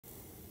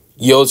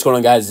Yo, what's going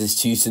on, guys? This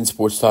is Houston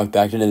Sports Talk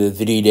back into the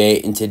video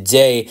day, and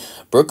today,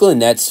 Brooklyn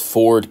Nets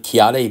forward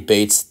Keita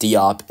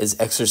Bates-Diop is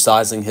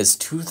exercising his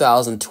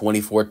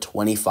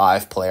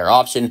 2024-25 player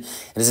option and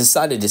has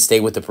decided to stay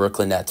with the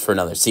Brooklyn Nets for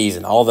another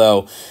season,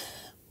 although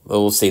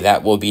we'll see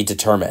that will be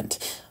determined.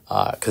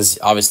 Because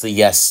obviously,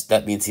 yes,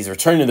 that means he's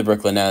returning to the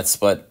Brooklyn Nets,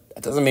 but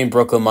that doesn't mean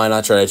Brooklyn might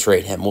not try to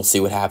trade him. We'll see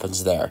what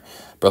happens there.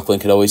 Brooklyn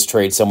could always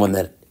trade someone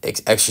that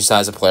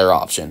exercise a player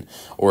option,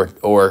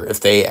 or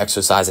if they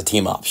exercise a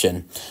team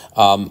option.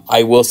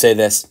 I will say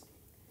this: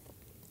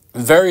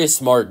 very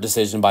smart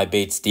decision by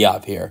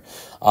Bates-Diop here.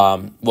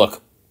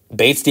 Look,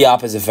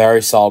 Bates-Diop is a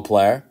very solid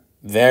player,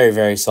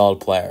 very solid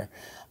player.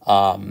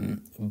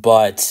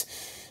 But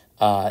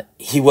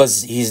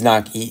he's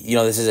not.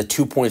 This is a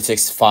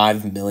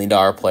 $2.65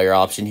 million player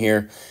option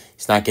here.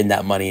 He's not getting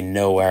that money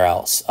nowhere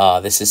else.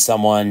 This is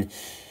someone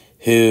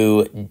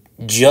who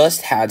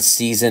just had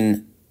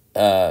surgery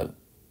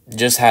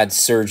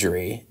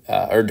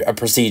or a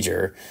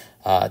procedure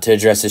to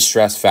address his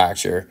stress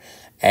fracture,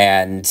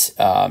 and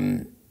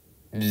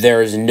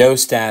there is no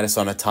status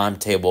on a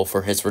timetable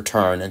for his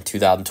return in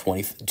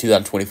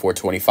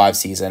 2024-25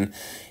 season.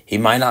 He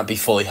might not be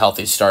fully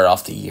healthy to start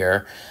off the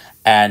year,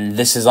 and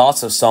this is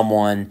also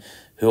someone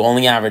who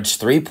only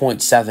averaged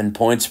 3.7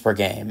 points per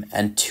game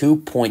and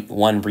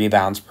 2.1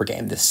 rebounds per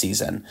game this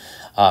season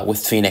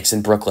with Phoenix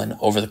and Brooklyn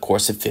over the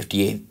course of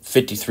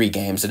 53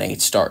 games and 8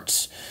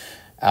 starts.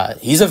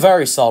 He's a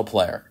very solid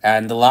player,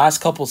 and the last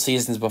couple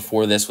seasons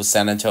before this with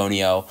San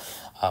Antonio,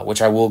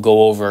 which I will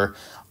go over,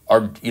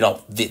 are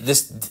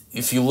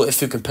if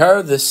you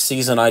compare this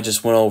season I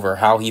just went over,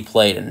 how he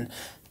played and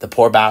the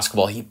poor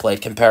basketball he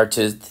played compared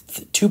to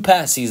two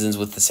past seasons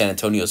with the San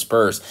Antonio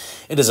Spurs,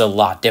 it is a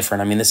lot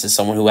different. I mean, this is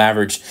someone who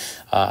averaged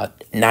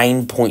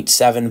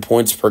 9.7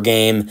 points per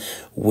game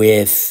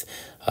with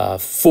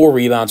 4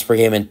 rebounds per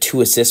game and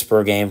 2 assists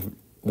per game,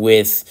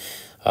 with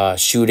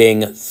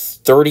shooting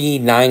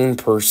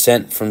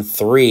 39% from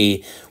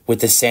 3 with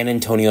the San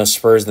Antonio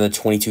Spurs in the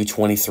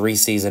 22-23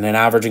 season, and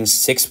averaging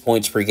 6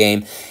 points per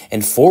game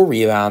and 4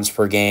 rebounds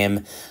per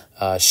game,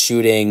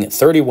 shooting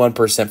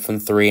 31% from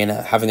 3 and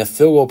having a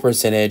field goal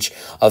percentage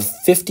of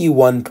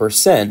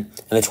 51% in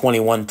the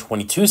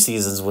 21-22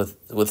 seasons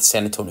with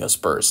San Antonio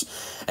Spurs.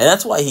 And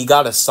that's why he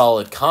got a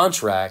solid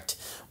contract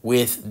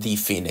with the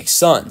Phoenix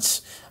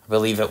Suns. I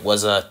believe it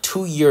was a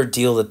 2-year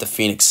deal that the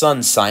Phoenix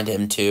Suns signed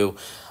him to.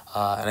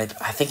 And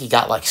I think he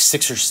got like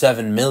 $6 or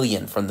 $7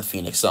 million from the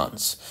Phoenix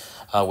Suns,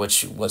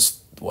 which was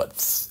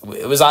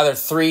it was either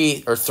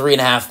 $3 or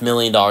 $3.5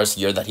 million a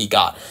year that he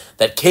got.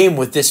 That came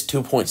with this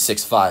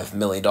 $2.65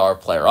 million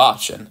player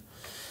option.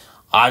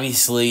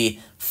 Obviously,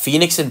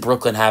 Phoenix and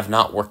Brooklyn have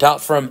not worked out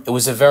for him. It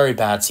was a very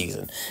bad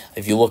season.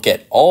 If you look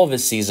at all of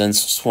his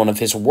seasons, it's one of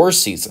his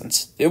worst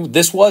seasons.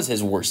 This was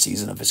his worst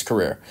season of his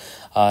career.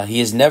 He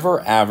has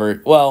never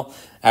averaged, well,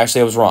 actually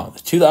I was wrong. The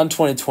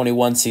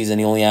 2020-21 season,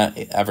 he only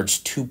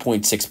averaged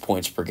 2.6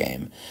 points per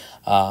game.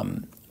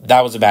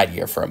 That was a bad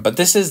year for him. But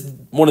this is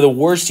one of the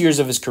worst years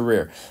of his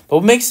career. But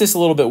what makes this a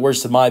little bit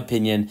worse, in my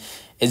opinion,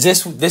 is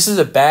this is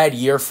a bad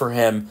year for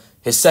him,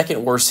 his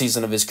second worst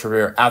season of his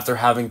career, after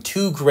having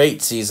 2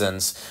 great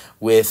seasons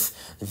with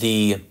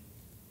the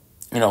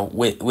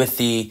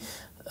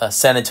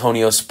San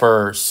Antonio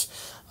Spurs.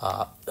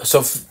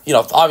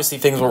 Obviously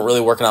things weren't really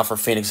working out for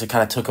Phoenix. It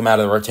kind of took him out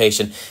of the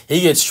rotation.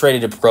 He gets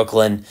traded to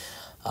Brooklyn.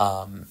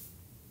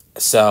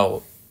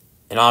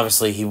 And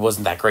obviously he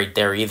wasn't that great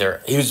there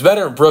either. He was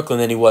better in Brooklyn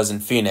than he was in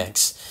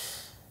Phoenix.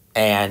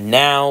 And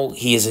now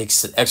he is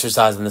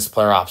exercising this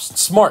player option.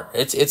 Smart.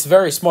 It's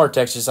very smart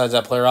to exercise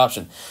that player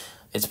option.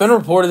 It's been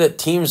reported that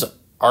teams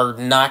are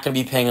not going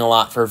to be paying a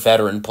lot for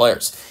veteran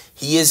players.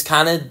 He is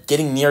kind of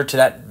getting near to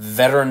that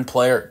veteran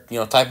player,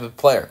 type of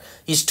player.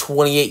 He's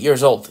 28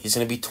 years old. He's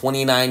going to be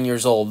 29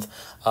 years old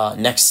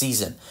next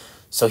season.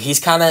 So he's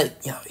kind of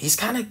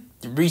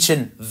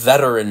reaching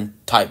veteran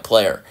type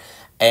player.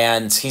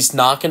 And he's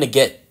not going to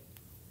get,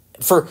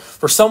 for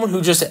someone who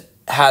just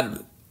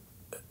had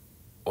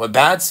a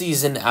bad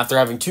season after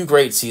having 2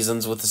 great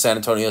seasons with the San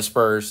Antonio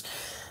Spurs,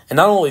 and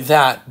not only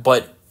that,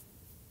 but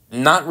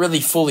not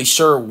really fully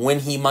sure when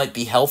he might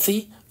be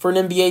healthy for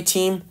an NBA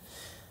team.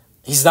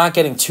 He's not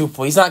getting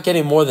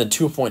more than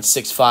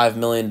 $2.65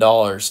 million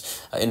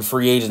in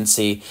free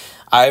agency.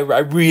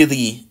 If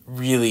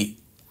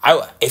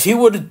he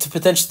would to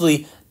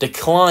potentially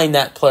decline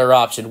that player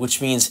option,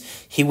 which means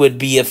he would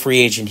be a free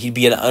agent, he'd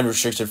be an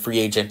unrestricted free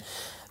agent,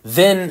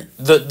 then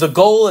the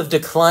goal of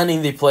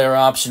declining the player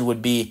option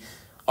would be,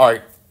 all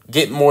right,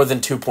 get more than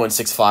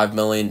 $2.65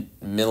 million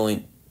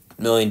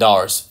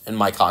in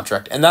my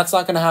contract. And that's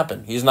not going to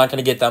happen. He's not going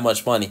to get that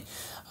much money.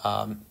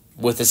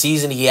 With the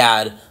season he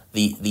had,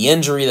 the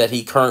injury that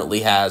he currently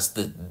has,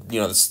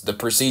 the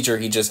procedure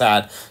he just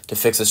had to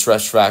fix a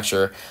stress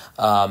fracture,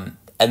 and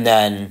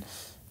then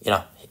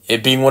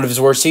it being one of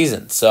his worst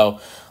seasons. So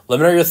let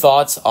me know your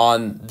thoughts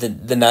on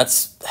the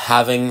Nets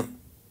having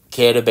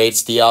Keita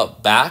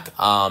Bates-Diop back.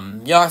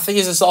 I think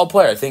he's a solid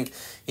player. I think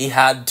He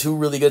had two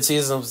really good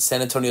seasons with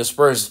San Antonio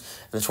Spurs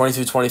in the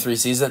 22-23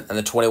 season and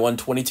the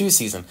 21-22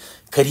 season.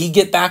 Could he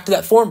get back to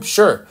that form?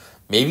 Sure.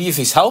 Maybe if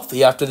he's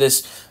healthy after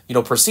this,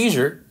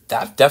 procedure,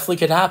 that definitely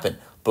could happen.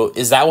 But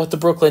is that with the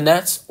Brooklyn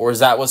Nets or is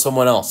that with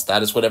someone else?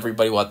 That is what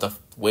everybody will have to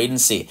wait and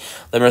see.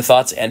 Let me know your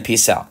thoughts and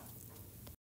peace out.